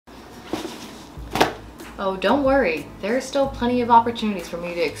Oh, don't worry. There are still plenty of opportunities for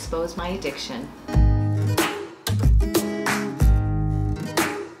me to expose my addiction.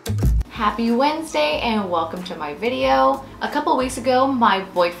 Happy Wednesday and welcome to my video. A couple weeks ago, my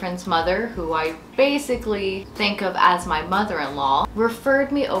boyfriend's mother, who I basically think of as my mother-in-law,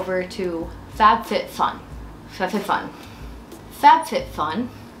 referred me over to FabFitFun. FabFitFun.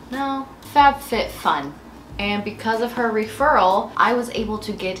 And because of her referral, I was able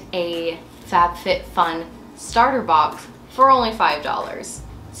to get a FabFitFun starter box for only $5.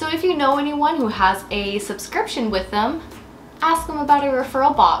 So if you know anyone who has a subscription with them, ask them about a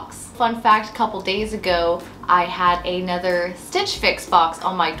referral box. Fun fact, a couple days ago, I had another Stitch Fix box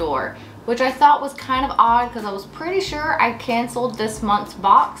on my door, which I thought was kind of odd because I was pretty sure I canceled this month's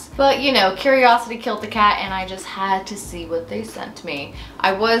box. But you know, curiosity killed the cat and I just had to see what they sent me.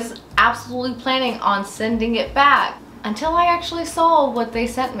 I was absolutely planning on sending it back until I actually saw what they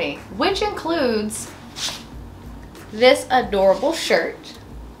sent me, which includes this adorable shirt,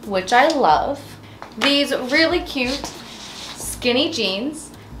 which I love, these really cute skinny jeans,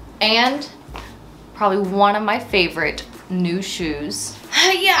 and probably one of my favorite new shoes.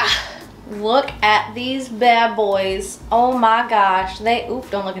 Yeah, look at these bad boys. Oh my gosh,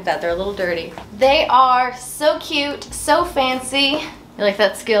 don't look at that, they're a little dirty. They are so cute, so fancy. You like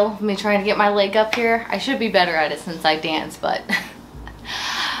that skill, me trying to get my leg up here? I should be better at it since I dance, but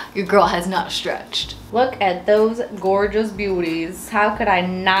your girl has not stretched. Look at those gorgeous beauties. How could I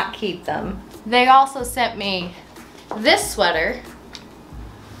not keep them? They also sent me this sweater,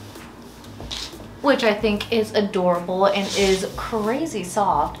 which I think is adorable and is crazy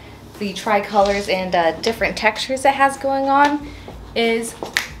soft. The tricolors and different textures it has going on is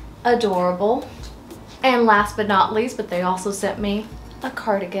adorable. And last but not least, but they also sent me a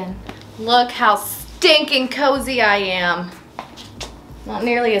cardigan. Look how stinking cozy I am. Not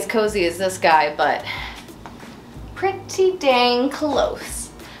nearly as cozy as this guy, but pretty dang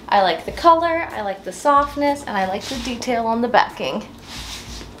close. I like the color, I like the softness, and I like the detail on the backing.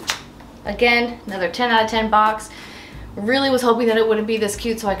 Again, another 10 out of 10 box. Really was hoping that it wouldn't be this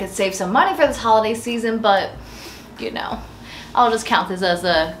cute so I could save some money for this holiday season, but you know, I'll just count this as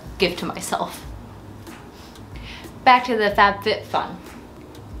a gift to myself. Back to the FabFitFun.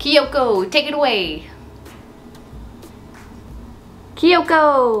 Kyoko, take it away.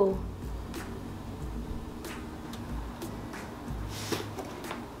 Kyoko!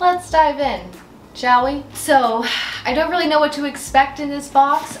 Let's dive in, shall we? So, I don't really know what to expect in this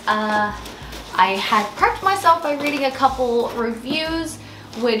box. I had prepped myself by reading a couple reviews,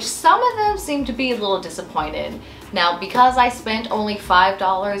 which some of them seem to be a little disappointed. Now, because I spent only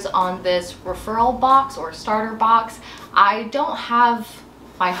 $5 on this referral box or starter box, I don't have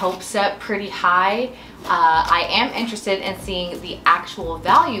my hopes set pretty high. I am interested in seeing the actual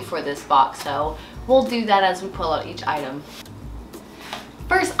value for this box, so we'll do that as we pull out each item.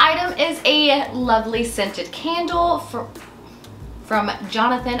 First item is a lovely scented candle from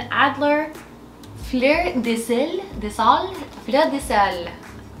Jonathan Adler, Fleur de Sel.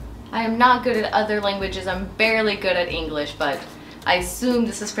 I am not good at other languages. I'm barely good at English, but I assume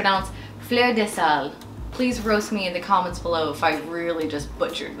this is pronounced Fleur de Sel. Please roast me in the comments below if I really just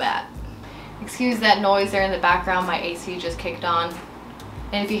butchered that. Excuse that noise there in the background. My AC just kicked on.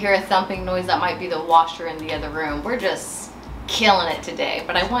 And if you hear a thumping noise, that might be the washer in the other room. We're just killing it today.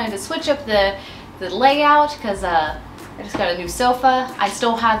 But I wanted to switch up the layout because I just got a new sofa. I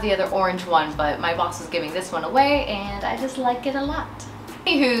still have the other orange one, but my boss is giving this one away and I just like it a lot.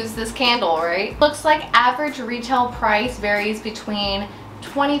 Anywho's this candle, right? Looks like average retail price varies between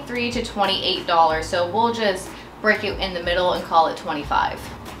 $23 to $28, so we'll just break it in the middle and call it $25.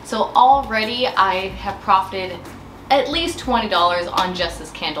 So already I have profited at least $20 on just this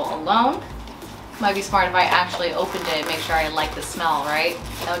candle alone. Might be smart if I actually opened it and make sure I like the smell, right?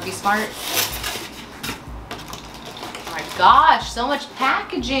 That would be smart. Oh my gosh, so much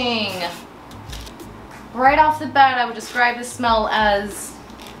packaging. Right off the bat, I would describe the smell as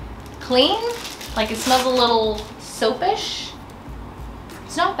clean. Like it smells a little soapish.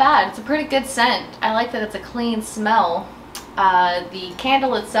 It's not bad, it's a pretty good scent. I like that it's a clean smell. The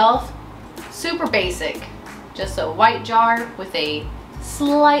candle itself, super basic. Just a white jar with a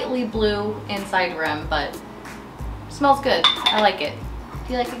slightly blue inside rim, but smells good. I like it.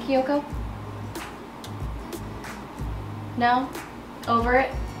 Do you like it, Kyoko? No? Over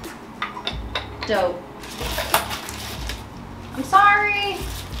it? Dope. I'm sorry.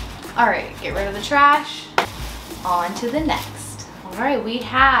 All right, get rid of the trash. On to the next. All right, we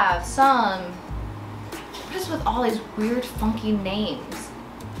have some, what is with all these weird funky names?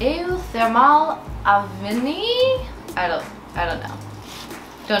 Eau Thermal Aveni? I don't know.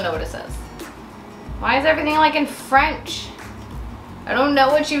 Don't know what it says. Why is everything like in French? I don't know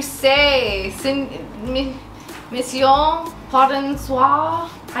what you say. Monsieur, pardon soir,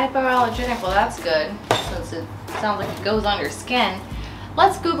 hyperallergenic. Well, that's good, since it sounds like it goes on your skin.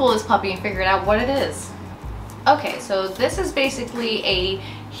 Let's Google this puppy and figure out what it is. Okay, so this is basically a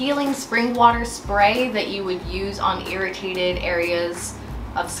healing spring water spray that you would use on irritated areas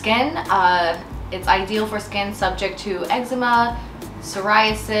of skin. It's ideal for skin subject to eczema,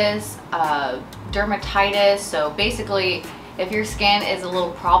 psoriasis, dermatitis. So basically, if your skin is a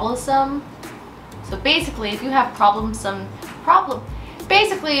little problemsome, so basically if you have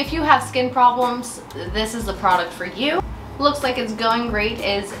basically if you have skin problems, this is the product for you. Looks like its going rate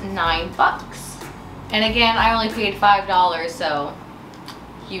is $9. And again, I only paid $5, so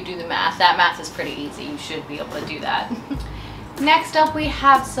you do the math. That math is pretty easy. You should be able to do that. Next up, we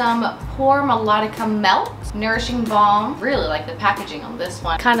have some Pore Melodica Melt Nourishing Balm. Really like the packaging on this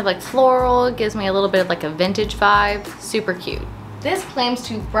one. Kind of like floral. It gives me a little bit of like a vintage vibe. Super cute. This claims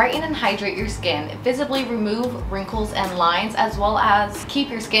to brighten and hydrate your skin, visibly remove wrinkles and lines, as well as keep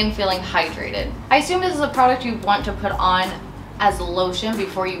your skin feeling hydrated. I assume this is a product you want to put on as a lotion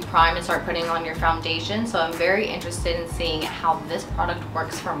before you prime and start putting on your foundation. So I'm very interested in seeing how this product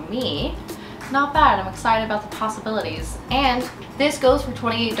works for me. Not bad. I'm excited about the possibilities. And this goes for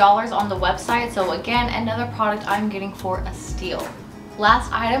 $28 on the website. So again, another product I'm getting for a steal.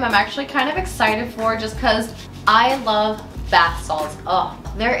 Last item I'm actually kind of excited for just because I love bath salts. Oh,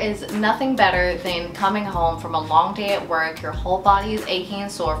 there is nothing better than coming home from a long day at work, your whole body is aching and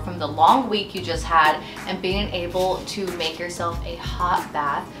sore from the long week you just had, and being able to make yourself a hot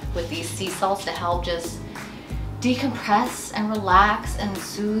bath with these sea salts to help just decompress and relax and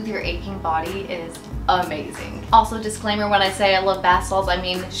soothe your aching body is amazing. Also, disclaimer, when I say I love bath salts, I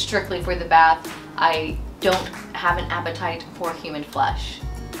mean strictly for the bath. I don't have an appetite for human flesh.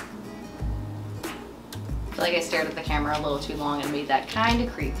 I feel like I stared at the camera a little too long and made that kind of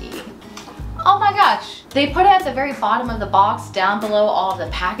creepy. Oh my gosh! They put it at the very bottom of the box, down below all of the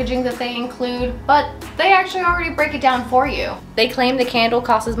packaging that they include, but they actually already break it down for you. They claim the candle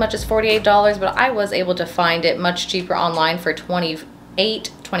costs as much as $48, but I was able to find it much cheaper online for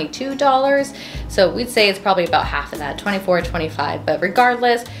 $22. So we'd say it's probably about half of that, $24, $25. But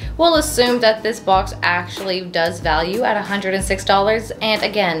regardless, we'll assume that this box actually does value at $106. And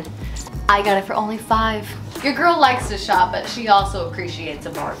again, I got it for only $5. Your girl likes to shop, but she also appreciates a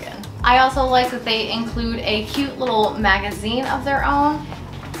bargain. I also like that they include a cute little magazine of their own.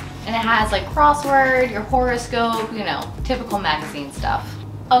 And it has like crossword, your horoscope, you know, typical magazine stuff.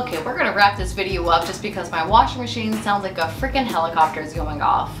 Okay, we're gonna wrap this video up just because my washing machine sounds like a freaking helicopter is going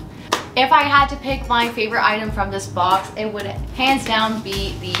off. If I had to pick my favorite item from this box, it would hands down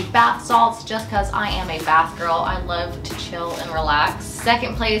be the bath salts, just because I am a bath girl. I love to chill and relax.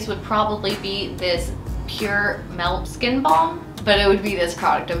 Second place would probably be this Pure Melt Skin Balm, but it would be this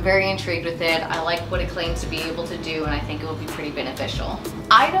product. I'm very intrigued with it. I like what it claims to be able to do, and I think it will be pretty beneficial.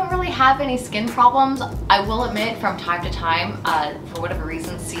 I don't really have any skin problems. I will admit, from time to time, for whatever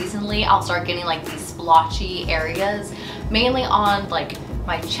reason, seasonally, I'll start getting like these splotchy areas, mainly on like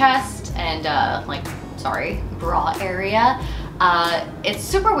my chest and bra area. It's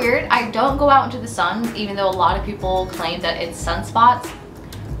super weird. I don't go out into the sun, even though a lot of people claim that it's sunspots.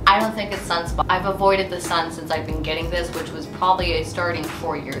 I don't think it's sunspot. I've avoided the sun since I've been getting this, which was probably starting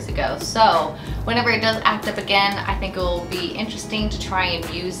 4 years ago. So whenever it does act up again, I think it will be interesting to try and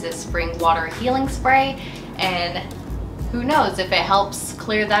use this spring water healing spray. And who knows, if it helps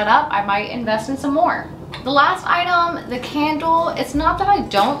clear that up, I might invest in some more. The last item, the candle, it's not that I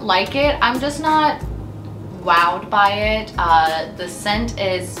don't like it, I'm just not wowed by it. The scent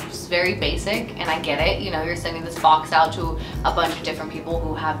is very basic, and I get it. You know, you're sending this box out to a bunch of different people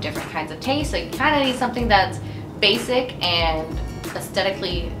who have different kinds of tastes, so you kind of need something that's basic and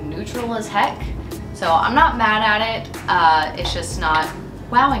aesthetically neutral as heck. So I'm not mad at it, it's just not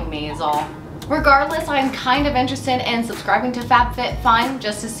wowing me is all. Regardless, I'm kind of interested in subscribing to FabFitFun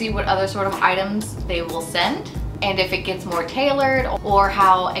just to see what other sort of items they will send, and if it gets more tailored or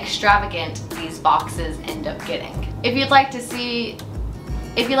how extravagant these boxes end up getting. If you'd like to see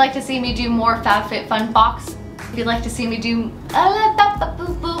me do more FabFitFun box, if you'd like to see me do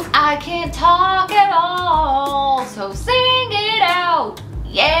I can't talk at all, so sing it out,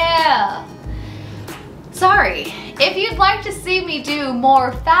 yeah. Sorry. If you'd like to see me do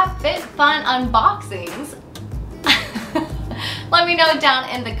more FabFitFun unboxings, let me know down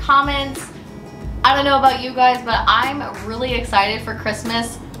in the comments. I don't know about you guys, but I'm really excited for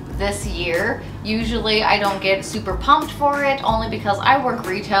Christmas this year. Usually I don't get super pumped for it, only because I work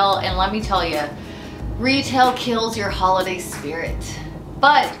retail, and let me tell you, retail kills your holiday spirit.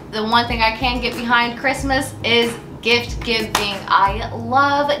 But the one thing I can get behind Christmas is gift giving. I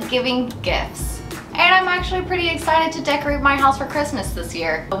love giving gifts. And I'm actually pretty excited to decorate my house for Christmas this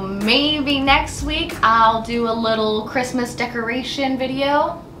year. So maybe next week I'll do a little Christmas decoration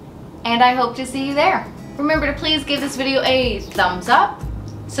video, and I hope to see you there. Remember to please give this video a thumbs up,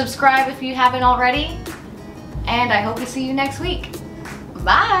 subscribe if you haven't already, and I hope to see you next week.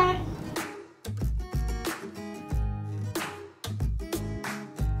 Bye!